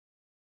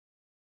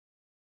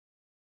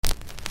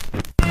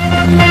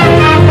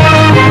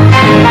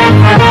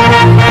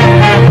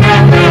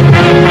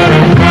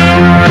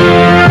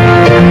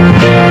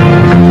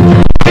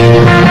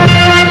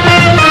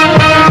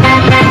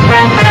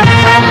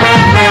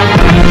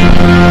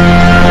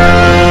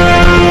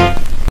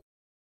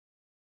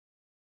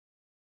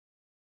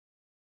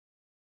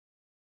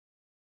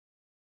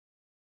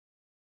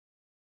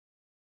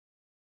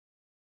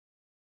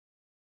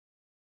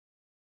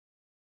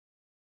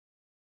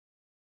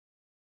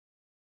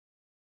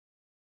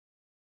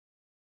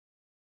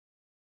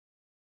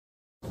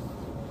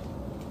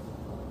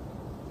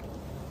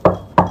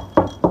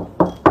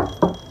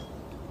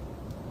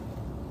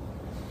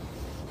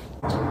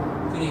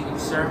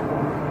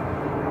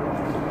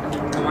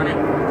come on in.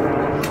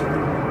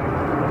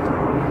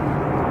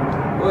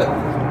 What?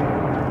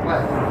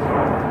 What?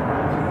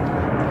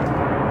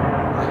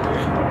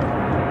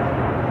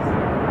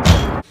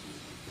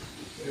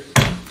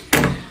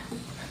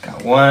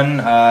 Got one.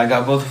 I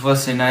got both of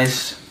us a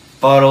nice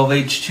bottle of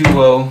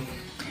H2O,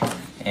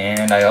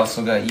 and I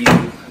also got you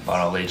a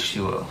bottle of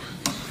H2O.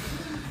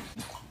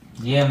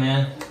 Yeah,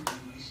 man.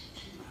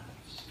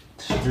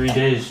 It's 3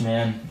 days,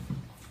 man.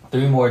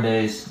 3 more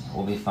days,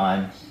 we'll be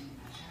fine.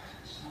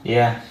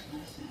 Yeah.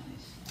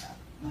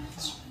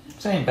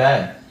 This ain't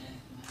bad.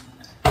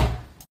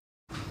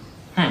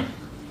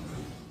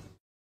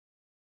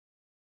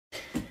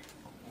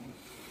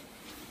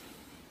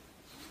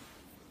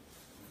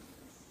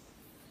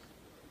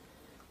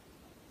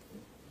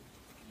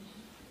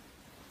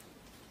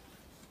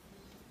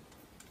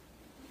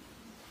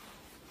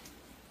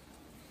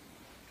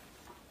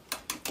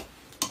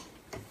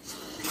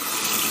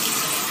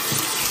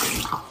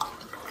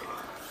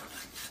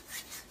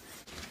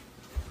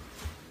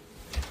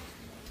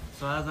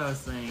 So as I was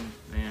saying,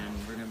 man,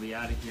 we're gonna be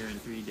out of here in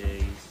 3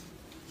 days.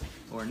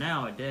 Or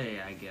now a day,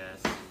 I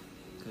guess.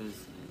 Because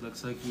it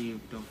looks like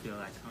you don't feel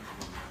that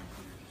comfortable around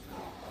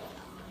here.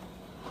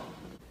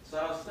 So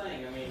I was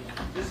saying, I mean,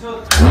 this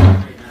hotel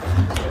right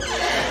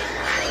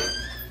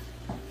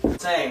now.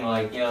 Saying,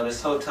 like, you know,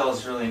 this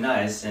hotel's really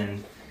nice,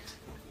 and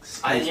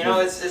you know,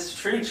 it's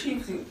pretty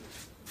cheap.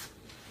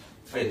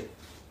 Wait,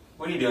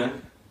 what are you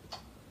doing?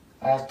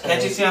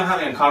 Can't you see I'm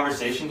having a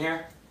conversation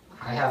here?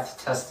 I have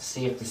to test to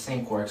see if the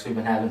sink works. We've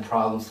been having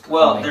problems.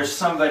 Well, there's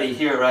somebody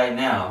here right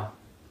now.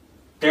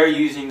 They're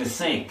using the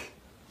sink.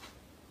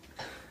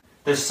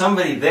 There's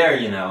somebody there,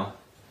 you know.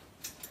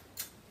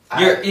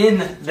 You're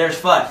in their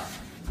spot.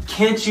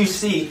 Can't you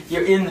see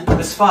you're in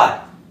the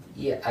spot?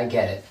 Yeah, I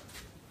get it.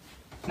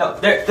 No,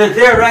 they're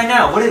there right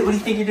now. What do you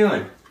think you're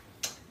doing?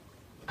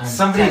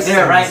 Somebody's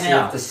there right to see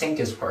now. if the sink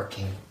is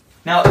working.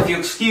 Now, if you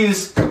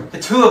excuse the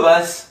two of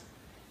us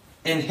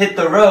and hit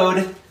the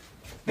road,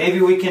 maybe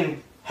we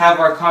can have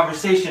our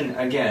conversation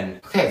again.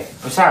 Okay,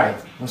 I'm sorry.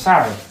 I'm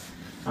sorry.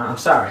 I'm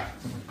sorry.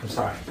 I'm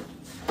sorry.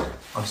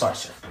 I'm sorry,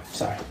 sir. I'm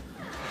sorry.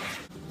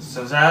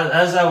 So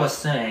as I was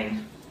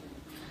saying,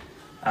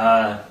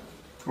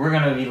 we're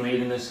gonna be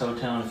leaving this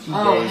hotel in a few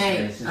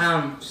days.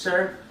 Oh, hey,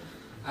 sir.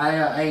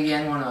 I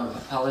again want to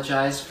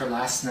apologize for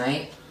last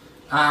night.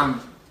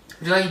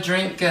 Would you like a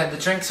drink? The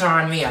drinks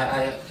are on me.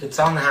 It's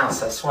on the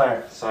house, I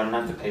swear. So I don't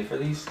have to pay for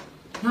these?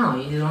 No,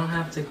 you don't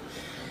have to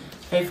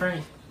pay for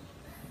anything.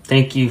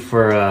 Thank you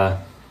for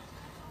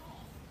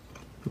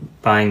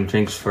buying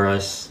drinks for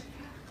us.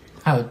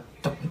 Oh,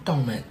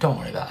 don't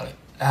worry about it.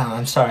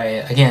 I'm sorry.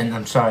 Again,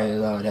 I'm sorry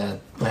about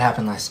what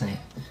happened last night.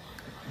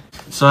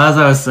 So as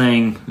I was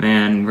saying,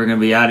 man, we're gonna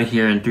be out of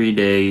here in 3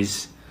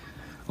 days.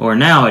 Or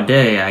now a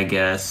day, I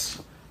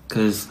guess.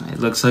 Because it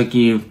looks like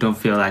you don't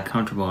feel that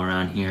comfortable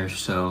around here,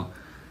 so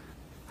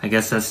I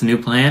guess that's the new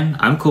plan.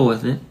 I'm cool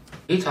with it.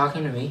 Are you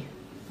talking to me?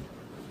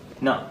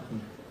 No,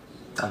 I'm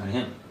talking to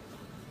him.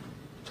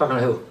 Talking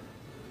to who?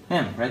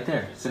 Him, right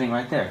there, sitting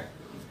right there.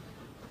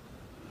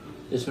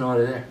 There's no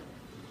other there.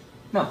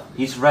 No,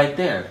 he's right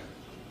there.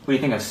 What do you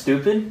think, I'm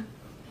stupid?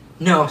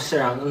 No,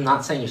 sir, I'm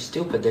not saying you're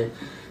stupid.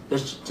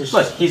 There's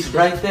Look, he's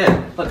right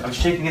there. Look, I'm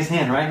shaking his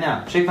hand right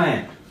now. Shake my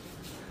hand.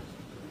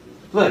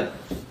 Look,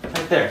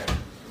 right there.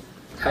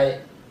 I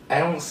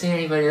don't see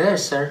anybody there,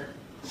 sir.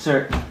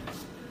 Sir,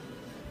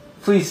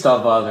 please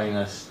stop bothering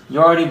us. You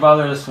already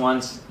bothered us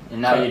once,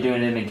 and now you're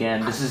doing it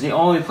again. This is the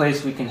only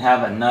place we can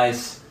have a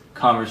nice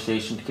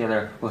conversation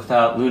together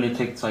without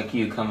lunatics like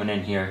you coming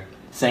in here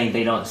saying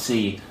they don't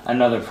see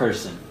another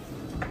person.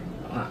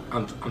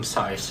 I'm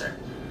sorry, sir.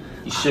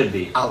 You should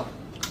be.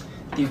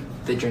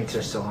 The drinks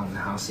are still on the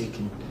house. You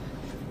can.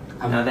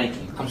 No, thank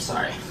you. I'm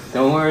sorry.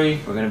 Don't worry,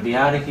 we're gonna be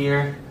out of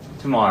here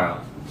tomorrow.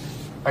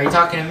 Are you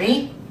talking to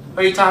me? Or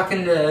are you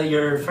talking to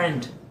your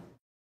friend?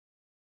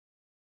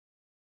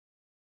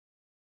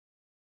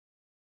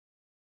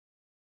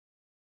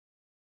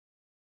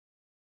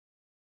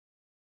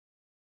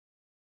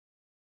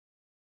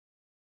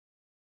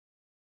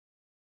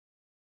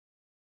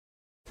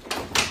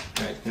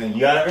 Alright, you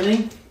got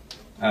everything?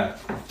 Alright.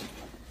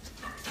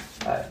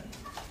 Alright.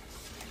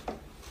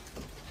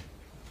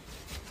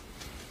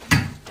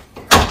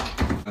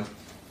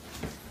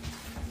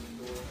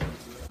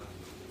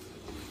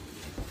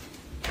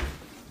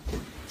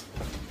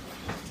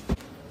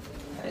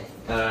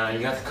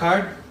 You got the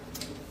card?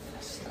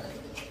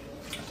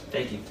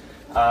 Thank you.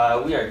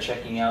 We are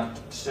checking out,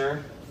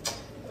 sir.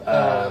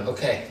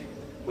 Okay.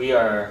 We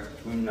are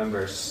room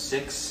number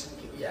 6.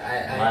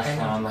 Yeah,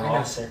 I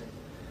know, sir.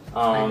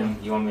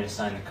 You want me to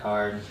sign the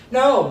card?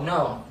 No,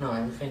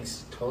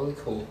 everything's totally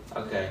cool.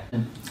 Okay.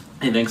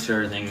 Hey, thanks for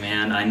everything,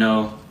 man. I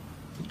know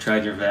you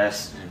tried your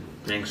best, and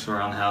thanks for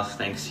around the house,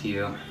 thanks to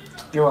you.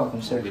 You're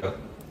welcome, sir.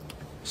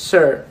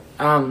 Sir,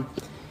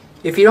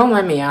 if you don't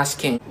mind me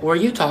asking, were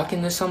you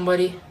talking to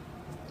somebody?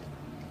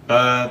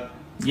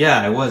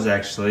 Yeah, I was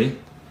actually.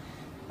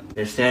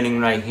 They're standing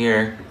right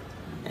here,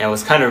 and it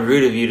was kind of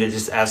rude of you to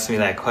just ask me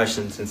that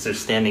question since they're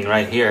standing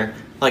right here.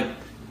 Like,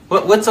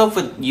 What's up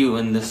with you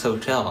in this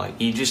hotel? Like,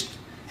 you just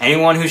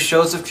anyone who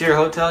shows up to your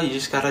hotel, you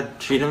just gotta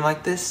treat them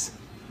like this?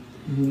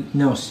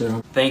 No,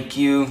 sir. Thank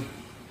you.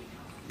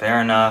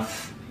 Fair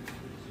enough.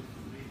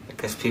 I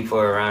guess people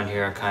around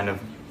here are kind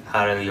of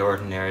out of the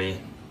ordinary,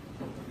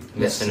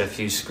 missing a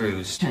few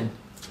screws.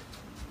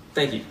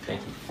 Thank you.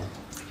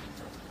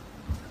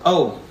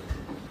 Oh,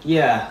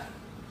 yeah.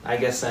 I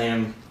guess I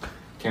am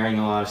carrying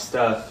a lot of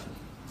stuff.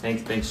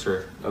 Thanks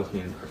for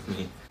opening the door for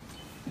me.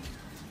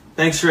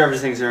 Thanks for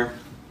everything, sir.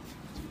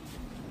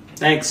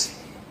 Thanks.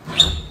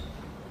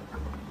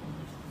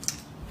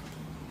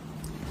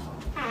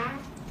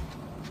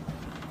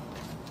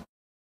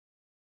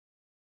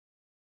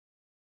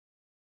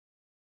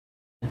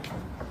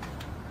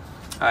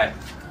 Alright.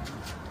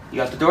 You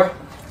got the door?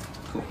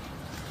 Cool.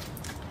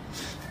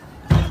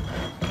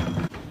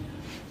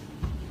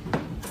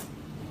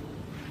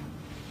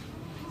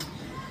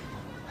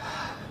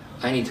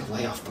 I need to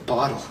lay off the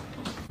bottle.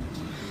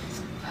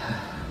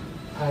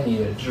 I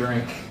need a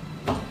drink.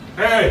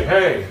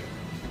 Hey!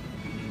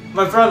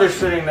 My brother's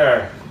sitting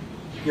there.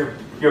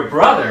 Your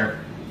brother?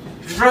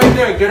 He's right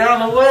there. Get out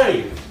of the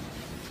way.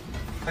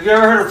 Have you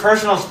ever heard of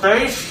personal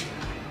space?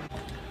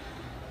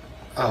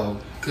 Oh,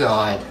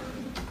 God.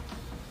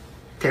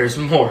 There's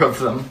more of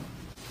them.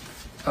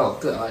 Oh,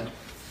 God.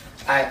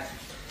 I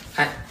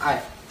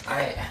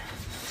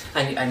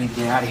need to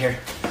get out of here.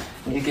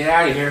 I need to get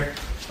out of here.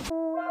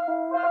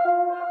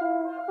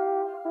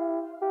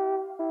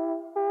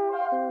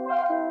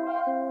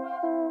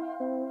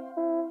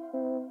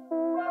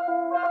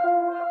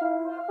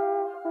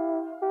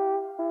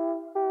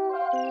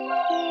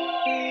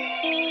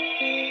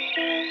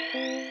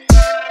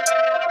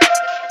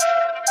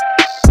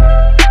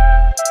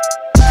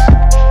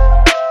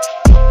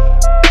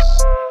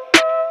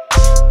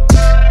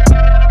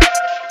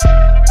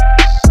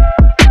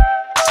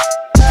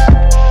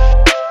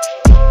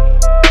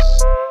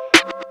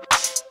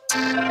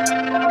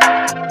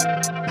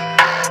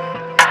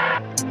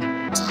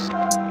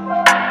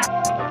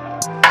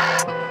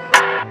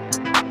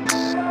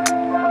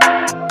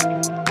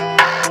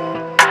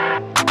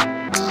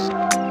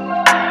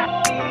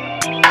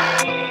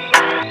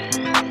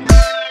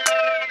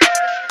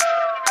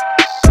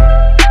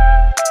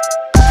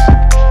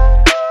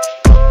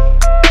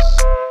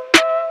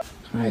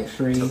 Alright,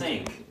 3.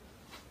 Think.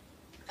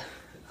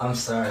 I'm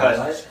sorry. Cut.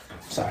 What?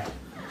 Sorry.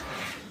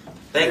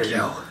 Thank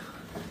you.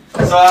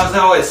 So as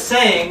I was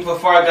saying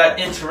before I got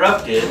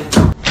interrupted,